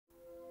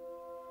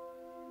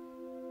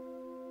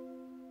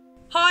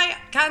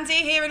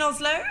Khandie here in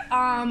Oslo.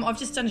 I've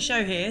just done a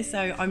show here,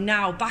 so I'm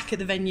now back at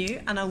the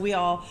venue and we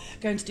are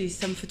going to do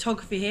some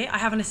photography here. I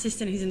have an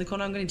assistant who's in the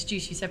corner. I'm going to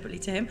introduce you separately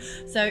to him.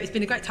 So it's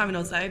been a great time in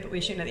Oslo, but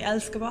we're shooting at the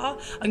Burlesque bar.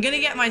 I'm going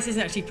to get my assistant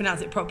to actually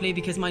pronounce it properly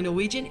because my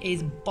Norwegian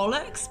is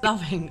bollocks.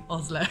 Loving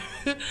Oslo.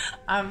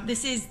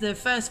 This is the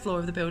first floor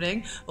of the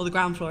building, or the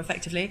ground floor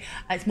effectively.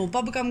 It's more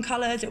bubblegum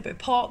coloured, a little bit of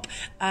pop,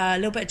 a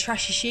little bit of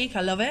trashy chic.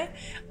 I love it.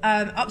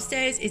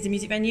 Upstairs is the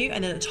music venue,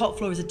 and then the top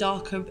floor is a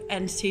darker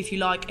entity, if you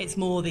like. It's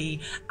more the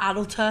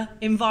adulter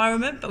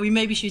environment, but we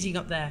may be shooting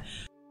up there.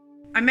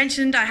 I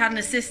mentioned I had an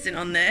assistant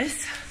on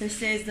this.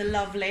 This is the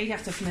lovely, you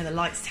have to admit the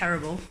light's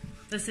terrible.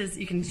 This is,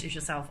 you can introduce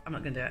yourself. I'm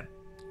not going to do it.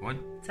 What?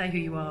 Say who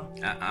you are.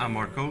 I'm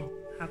Marco.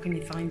 How can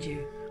you find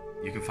you?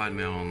 You can find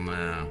me on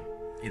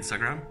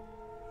Instagram.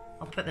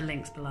 I'll put the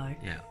links below.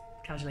 Yeah.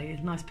 Casually,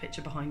 a nice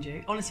picture behind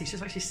you. Honestly,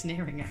 she's actually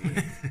sneering at you.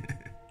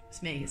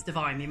 It's me, it's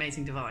Divine, the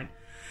amazing Divine.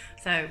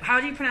 So, how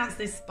do you pronounce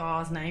this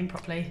bar's name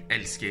properly?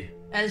 Elski.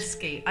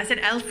 Elski. I said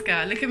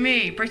Elska. Look at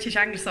me, British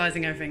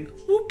anglicising everything.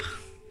 Whoop.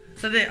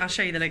 So I'll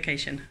show you the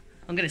location.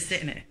 I'm going to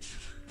sit in it.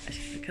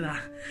 Look at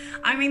that.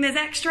 I mean, there's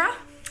extra,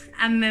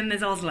 and then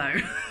there's Oslo.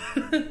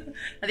 The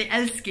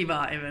Elski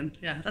bar even.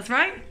 Yeah, that's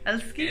right?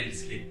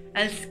 Elski?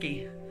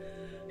 Elski.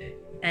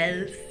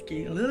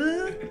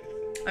 Elski.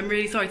 I'm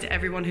really sorry to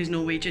everyone who's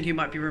Norwegian who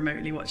might be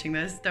remotely watching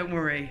this. Don't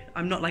worry.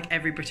 I'm not like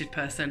every British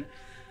person.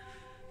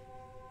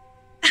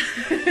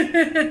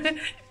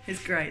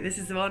 It's great. This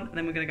is the one, and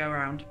then we're going to go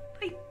around.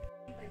 Hey.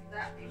 Like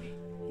that, maybe.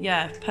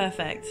 Yeah,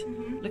 perfect.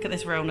 Look at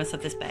this realness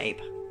of this babe.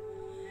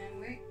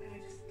 And wait, let me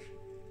just...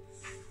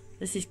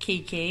 This is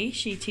Kiki.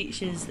 She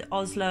teaches the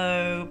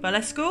Oslo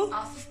Burlesque School.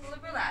 Oslo School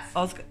of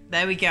Burlesque.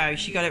 There we go.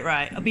 She got it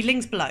right. I'll be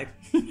links below.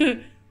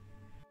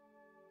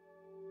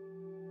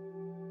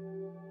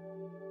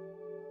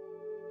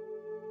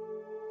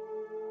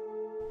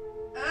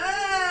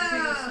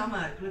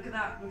 Look at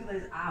that. Look at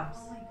those abs.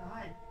 Oh my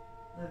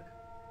god.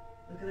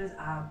 Look at those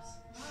abs.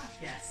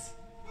 Yes.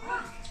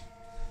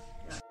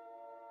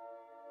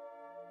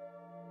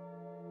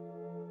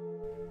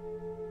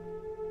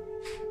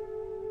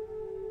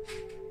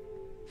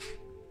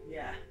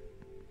 Yeah.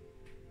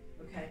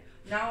 Okay.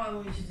 Now what I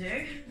want you to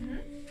do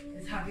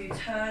is have you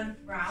turn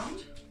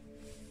round.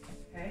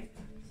 Okay.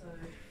 So,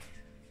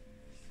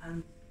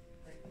 and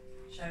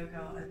show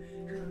guard,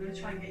 because I'm going to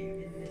try and get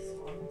you in this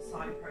one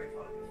side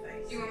profile of your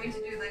face. Do you want me to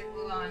do like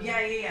full on?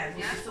 Yeah. Yeah?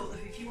 Just sort of,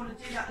 if you want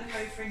to do that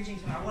little fringing,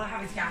 I want to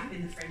have a gap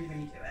in the fringe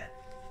when you do it.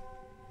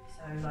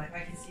 So like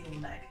I can see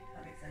your leg.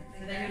 That makes sense.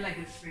 So then your leg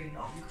looks really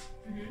long.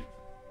 Okay.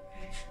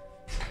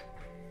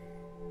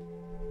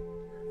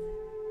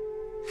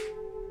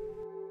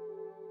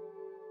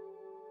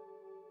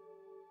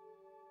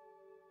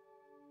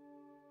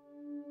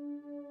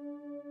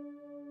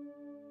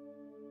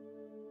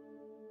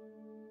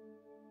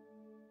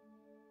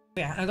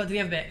 Yeah, I got to the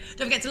other bit.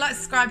 Don't forget to like,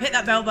 subscribe, hit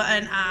that bell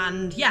button,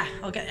 and yeah,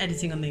 I'll get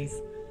editing on these.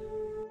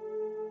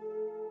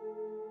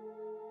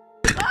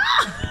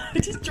 Ah! I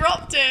just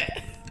dropped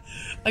it.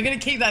 I'm gonna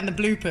keep that in the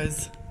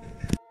bloopers.